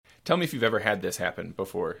tell me if you've ever had this happen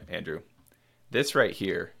before, Andrew. This right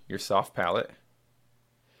here, your soft palate,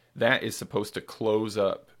 that is supposed to close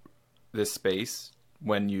up this space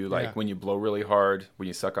when you when you blow really hard, when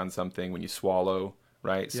you suck on something, when you swallow,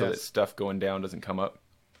 right? So that stuff going down doesn't come up.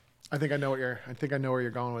 I think I know where you're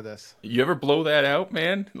going with this. You ever blow that out,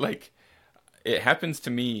 man? Like, it happens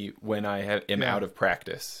to me when I am out of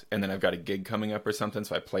practice, and then I've got a gig coming up or something,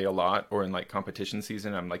 so I play a lot, or in like competition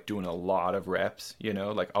season, I'm like doing a lot of reps, you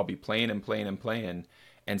know, like I'll be playing and playing and playing,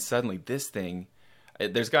 and suddenly this thing,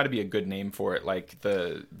 there's got to be a good name for it, like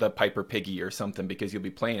the Piper Piggy or something, because you'll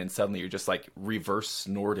be playing and suddenly you're just like reverse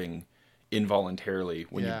snorting involuntarily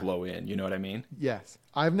when you blow in. You know what I mean? Yes.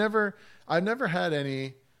 I've never had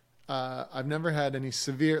any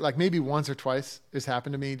severe, like maybe once or twice it's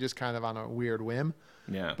happened to me just kind of on a weird whim.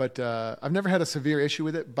 Yeah. But I've never had a severe issue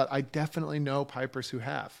with it, but I definitely know pipers who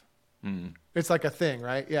have. It's like a thing,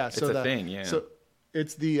 right? Yeah. It's a thing, yeah. So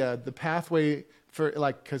it's the pathway for,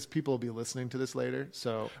 like, because people will be listening to this later.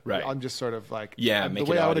 So I'm just sort of like, make the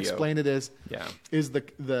way it I would audio. explain it is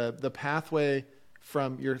the pathway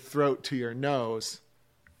from your throat to your nose,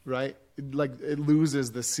 right? Like it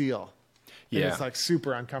loses the seal. And it's like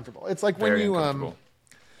super uncomfortable. It's like when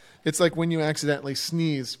it's like when you accidentally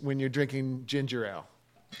sneeze when you're drinking ginger ale.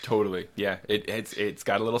 Totally. Yeah. It's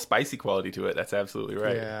got a little spicy quality to it. That's absolutely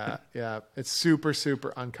right. Yeah. Yeah. It's super,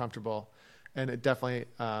 super uncomfortable. And it definitely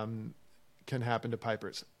can happen to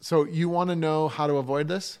pipers. So you want to know how to avoid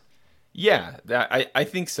this? Yeah, I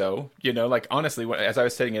think so. You know, like honestly, as I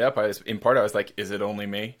was setting it up, I was like, is it only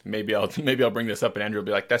me? Maybe I'll bring this up and Andrew will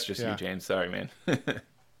be like, that's just you, James. Sorry, man.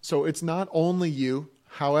 So it's not only you.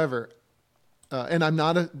 However, and I'm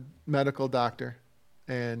not a medical doctor,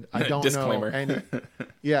 and I don't know any.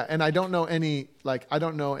 Yeah, and I don't know any. Like, I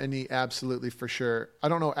don't know any absolutely for sure. I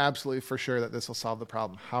don't know absolutely for sure that this will solve the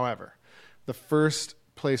problem. However, the first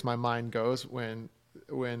place my mind goes when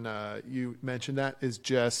you mention that is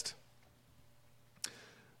just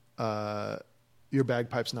your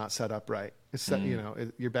bagpipe's not set up right. It's set,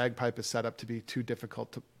 your bagpipe is set up to be too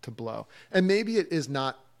difficult to blow, and maybe it is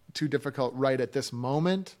not too difficult right at this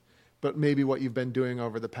moment, but maybe what you've been doing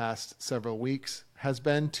over the past several weeks has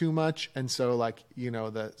been too much. And so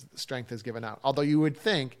the strength has given out, although you would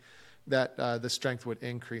think that the strength would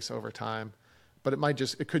increase over time, but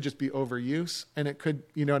it could just be overuse, and it could,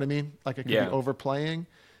 you know what I mean? Like it could be overplaying.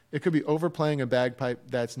 It could be overplaying a bagpipe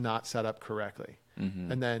that's not set up correctly.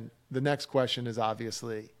 Mm-hmm. And then the next question is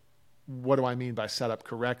obviously, what do I mean by set up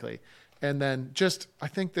correctly? And then I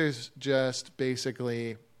think there's just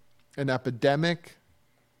basically an epidemic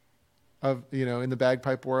of, in the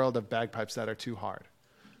bagpipe world, of bagpipes that are too hard.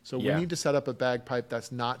 So we need to set up a bagpipe that's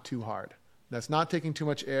not too hard, that's not taking too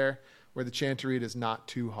much air, where the chanter reed is not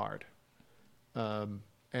too hard. And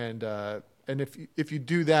if you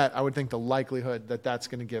do that, I would think the likelihood that that's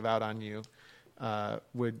going to give out on you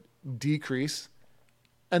would decrease.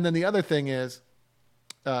 And then the other thing is,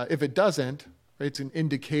 if it doesn't, it's an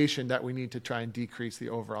indication that we need to try and decrease the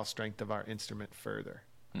overall strength of our instrument further.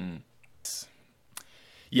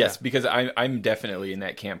 Yes, because I'm definitely in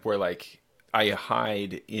that camp where like I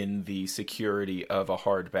hide in the security of a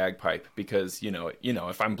hard bagpipe, because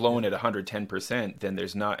if I'm blowing at 110%, then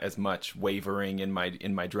there's not as much wavering in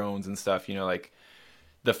my drones and stuff. Like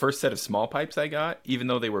the first set of small pipes I got, even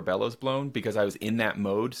though they were bellows blown, because I was in that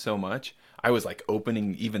mode so much, I was like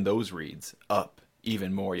opening even those reeds up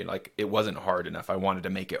even more. Like it wasn't hard enough. I wanted to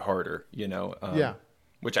make it harder.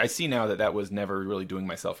 Which I see now that was never really doing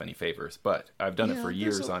myself any favors, but I've done it for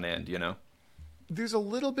years on end, There's a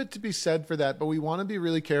little bit to be said for that, but we want to be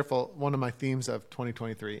really careful. One of my themes of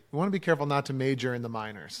 2023, we want to be careful not to major in the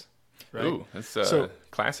minors. Right? Ooh, that's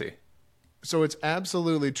classy. So it's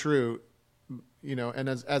absolutely true, and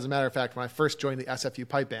as a matter of fact, when I first joined the SFU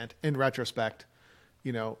pipe band, in retrospect,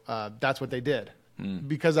 that's what they did.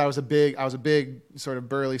 Because I was a big sort of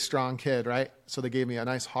burly, strong kid, right? So they gave me a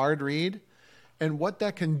nice hard reed. And what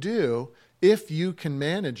that can do, if you can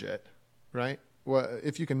manage it, right? Well,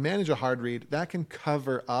 if you can manage a hard reed, that can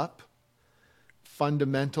cover up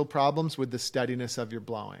fundamental problems with the steadiness of your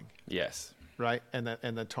blowing. Yes. Right? And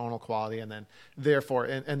the tonal quality, and then therefore,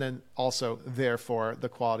 and then also therefore the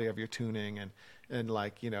quality of your tuning and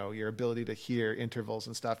like, your ability to hear intervals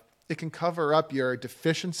and stuff. It can cover up your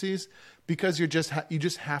deficiencies because you just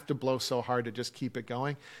have to blow so hard to just keep it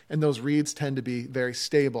going. And those reeds tend to be very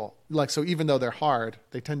stable. Like, so even though they're hard,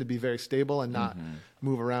 they tend to be very stable and not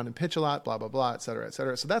move around and pitch a lot, blah, blah, blah, et cetera, et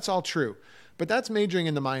cetera. So that's all true, but that's majoring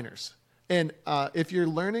in the minors. And if you're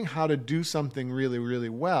learning how to do something really, really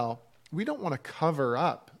well, we don't want to cover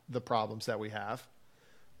up the problems that we have,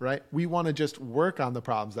 right? We want to just work on the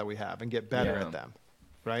problems that we have and get better at them.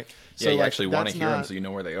 right? Yeah, you like, actually want to that's hear them not- so you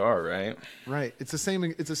know where they are, right? Right. It's the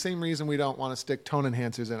same reason we don't want to stick tone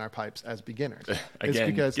enhancers in our pipes as beginners. It's Again,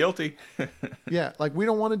 because guilty. yeah, like we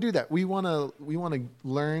don't want to do that. We want to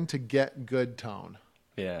learn to get good tone.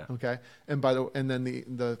 Yeah. Okay. And then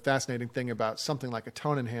the fascinating thing about something like a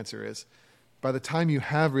tone enhancer is by the time you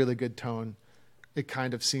have really good tone, it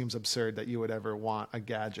kind of seems absurd that you would ever want a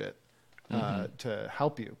gadget to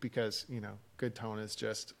help you, because, good tone is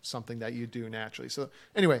just something that you do naturally. So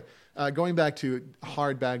anyway, going back to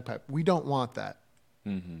hard bagpipe, we don't want that.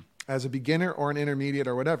 As a beginner or an intermediate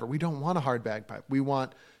or whatever, we don't want a hard bagpipe. We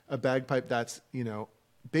want a bagpipe that's,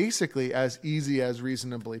 basically as easy as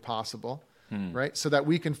reasonably possible, right? So that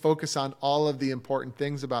we can focus on all of the important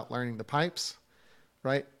things about learning the pipes,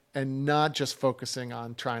 right? And not just focusing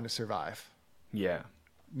on trying to survive. Yeah.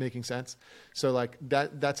 Making sense? So like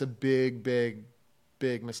that's a big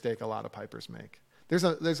mistake a lot of pipers make. There's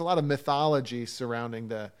a lot of mythology surrounding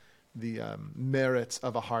the merits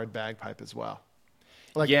of a hard bagpipe as well.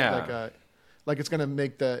 Like it's going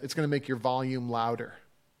to make your volume louder,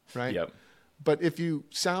 right? Yep. But if you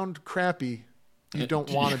sound crappy, you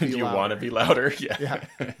don't want to be louder. You want to be louder. Yeah. Yeah.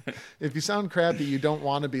 If you sound crappy, you don't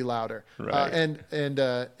want to be louder. Right.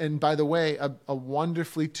 And by the way, a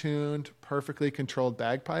wonderfully tuned, perfectly controlled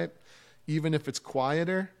bagpipe, even if it's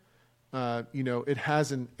quieter, it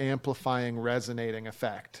has an amplifying, resonating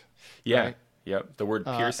effect. Yeah. Right? Yep. The word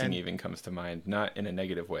piercing even comes to mind, not in a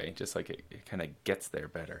negative way, just like it kind of gets there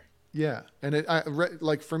better. Yeah. And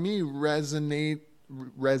like for me, resonate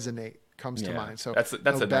comes to mind. So that's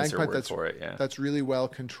a nicer word for it. Yeah. That's really well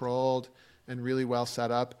controlled and really well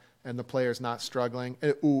set up, and the player's not struggling.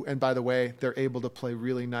 And by the way, they're able to play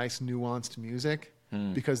really nice, nuanced music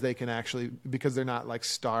because they're not like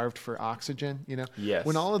starved for oxygen. Yes.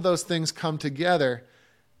 When all of those things come together,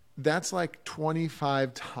 that's like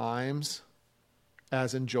 25 times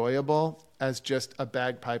as enjoyable as just a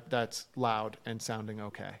bagpipe that's loud and sounding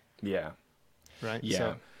okay. Yeah. Right.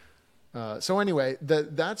 Yeah. So anyway,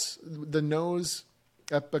 that's the nose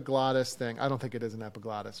epiglottis thing. I don't think it is an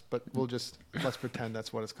epiglottis, but let's pretend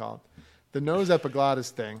that's what it's called. The nose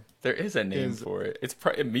epiglottis thing. There is a name for it.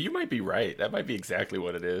 You might be right. That might be exactly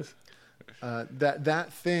what it is.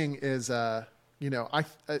 That thing is,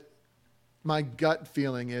 my gut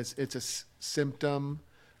feeling is it's a symptom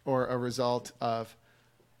or a result of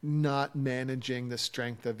not managing the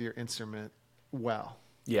strength of your instrument well.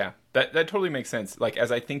 Yeah, that totally makes sense. Like,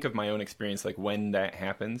 as I think of my own experience, like when that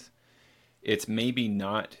happens, it's maybe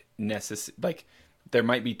not necessary. Like, there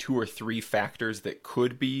might be 2 or 3 factors that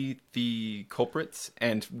could be the culprits,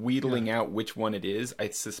 and wheedling out which one it is, I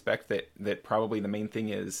suspect that probably the main thing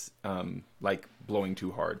is like blowing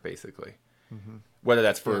too hard, basically. Whether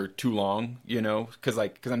that's for too long, because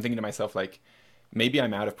I'm thinking to myself, like, maybe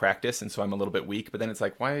I'm out of practice and so I'm a little bit weak, but then it's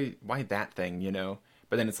like, why that thing,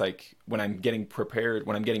 But then it's like when I'm getting prepared,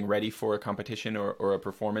 when I'm getting ready for a competition or a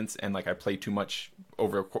performance, and like I play too much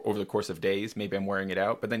over the course of days, maybe I'm wearing it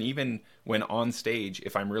out. But then even when on stage,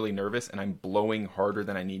 if I'm really nervous and I'm blowing harder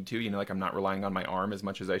than I need to, like I'm not relying on my arm as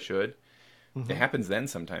much as I should, it happens then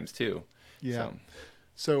sometimes too. Yeah.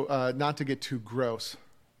 So not to get too gross,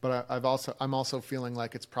 but I'm also feeling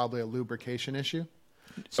like it's probably a lubrication issue.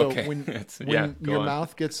 So okay. when your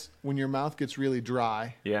mouth gets really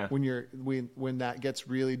dry, when that gets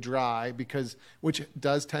really dry, which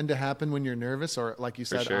does tend to happen when you're nervous or like you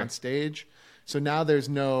said on stage. So now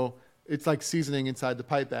it's like seasoning inside the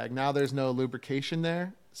pipe bag. Now there's no lubrication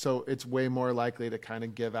there, so it's way more likely to kind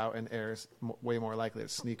of give out, and air is way more likely to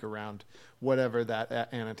sneak around whatever that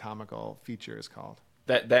anatomical feature is called.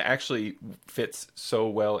 That actually fits so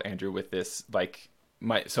well, Andrew, with this. Like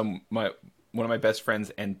one of my best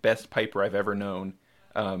friends and best piper I've ever known,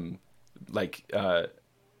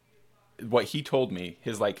 what he told me,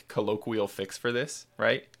 his like colloquial fix for this,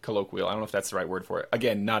 right? Colloquial. I don't know if that's the right word for it.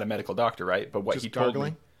 Again, not a medical doctor, right? But what Just he told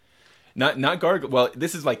gargling? me, not gargle. Well,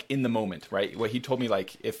 this is like in the moment, right? What he told me,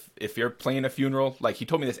 like if you're playing a funeral, like he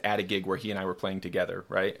told me this at a gig where he and I were playing together,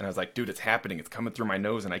 right? And I was like, dude, it's happening. It's coming through my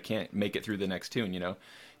nose and I can't make it through the next tune,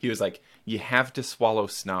 He was like, you have to swallow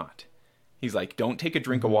snot. He's like, don't take a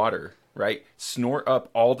drink of water, right? Snort up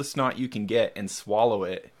all the snot you can get and swallow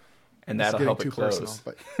it, and that'll help it close.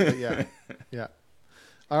 Personal, but yeah, yeah.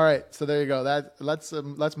 All right, so there you go. Let's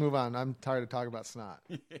move on. I'm tired of talking about snot.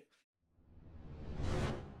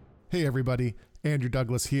 Hey everybody, Andrew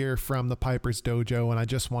Douglas here from the Piper's Dojo, and I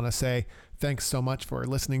just want to say thanks so much for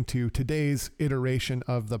listening to today's iteration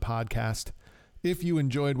of the podcast. If you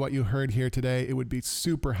enjoyed what you heard here today, it would be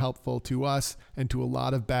super helpful to us and to a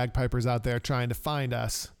lot of bagpipers out there trying to find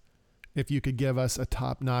us if you could give us a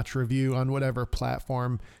top-notch review on whatever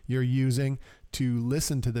platform you're using to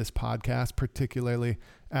listen to this podcast, particularly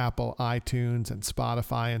Apple, iTunes, and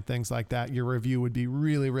Spotify and things like that. Your review would be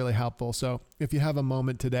really, really helpful. So if you have a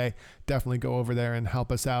moment today, definitely go over there and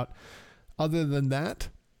help us out. Other than that,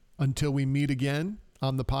 until we meet again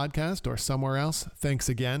on the podcast or somewhere else, thanks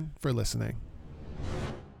again for listening.